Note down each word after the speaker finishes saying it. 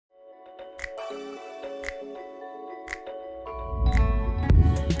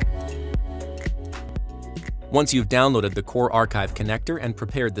Once you've downloaded the Core Archive connector and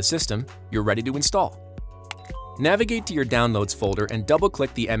prepared the system, you're ready to install. Navigate to your Downloads folder and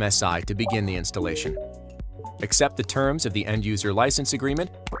double-click the MSI to begin the installation. Accept the terms of the End-User License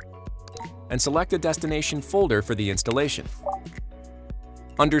Agreement and select a destination folder for the installation.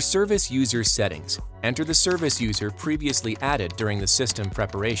 Under Service User Settings, enter the service user previously added during the system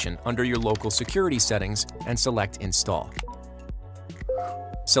preparation under your local security settings and select Install.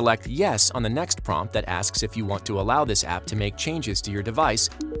 Select Yes on the next prompt that asks if you want to allow this app to make changes to your device,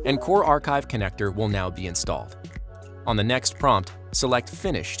 and Core Archive connector will now be installed. On the next prompt, select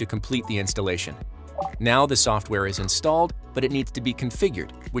Finish to complete the installation. Now the software is installed, but it needs to be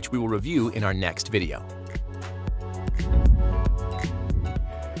configured, which we will review in our next video.